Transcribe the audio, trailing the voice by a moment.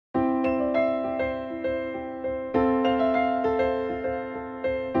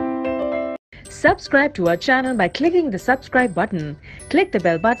Subscribe to our channel by clicking the subscribe button. Click the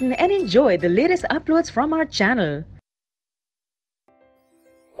bell button and enjoy the latest uploads from our channel.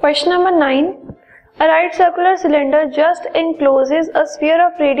 Question number 9. A right circular cylinder just encloses a sphere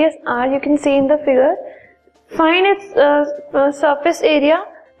of radius r. You can see in the figure. Find its surface area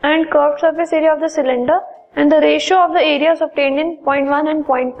and curved surface area of the cylinder and the ratio of the areas obtained in point 1 and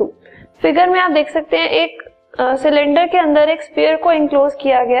point 2. Figure में आप देख सकते हैं एक cylinder के अंदर एक sphere को इंक्लोज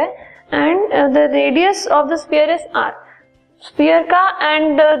किया गया है and the radius of the sphere is are. Sphere का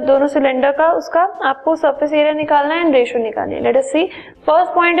एंड दोनों सिलेंडर का उसका आपको सरफेस एरिया निकालना है एंड रेशियो निकालनी है. Let us C.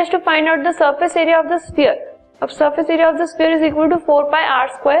 First point is to find out the surface area of the sphere. अब surface area of the sphere is equal to 4 pi are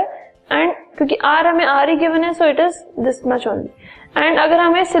square and क्योंकि are हमें are he given है so it is this much only. And अगर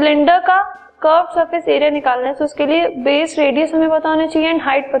हमें cylinder का curve surface area निकालना है तो उसके लिए बेस रेडियस हमें पता होनी चाहिए एंड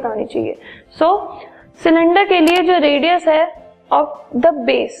हाइट पता होनी चाहिए. सो सिलेंडर के लिए जो रेडियस है ऑफ द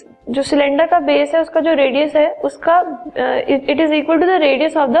बेस, जो सिलेंडर का बेस है उसका जो रेडियस है उसका it is equal to the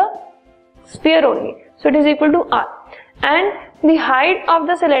radius of the sphere only. So it is equal to are and the height of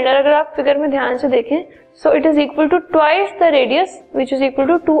the cylinder अगर आप फिगर में ध्यान से देखें so it is equal to twice the radius which is equal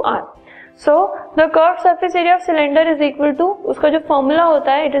to 2r. So the curved surface area of cylinder is equal to, उसका जो formula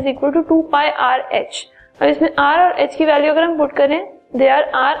होता है it is equal to 2 pi r h. और इसमें r और h की value अगर हम पुट करें they are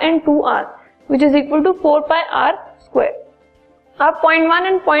r and 2r which is equal to 4 pi r square. अब पॉइंट 1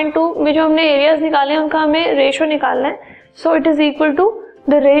 एंड पॉइंट 2 में जो हमने एरियाज निकाले हैं उनका हमें रेशियो निकालना है. So it is equal to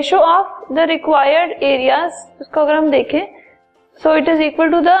the ratio of the required areas. उसको अगर हम देखें so it is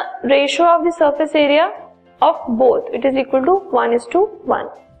equal to the ratio of the surface area of both. It is equal to 1:1.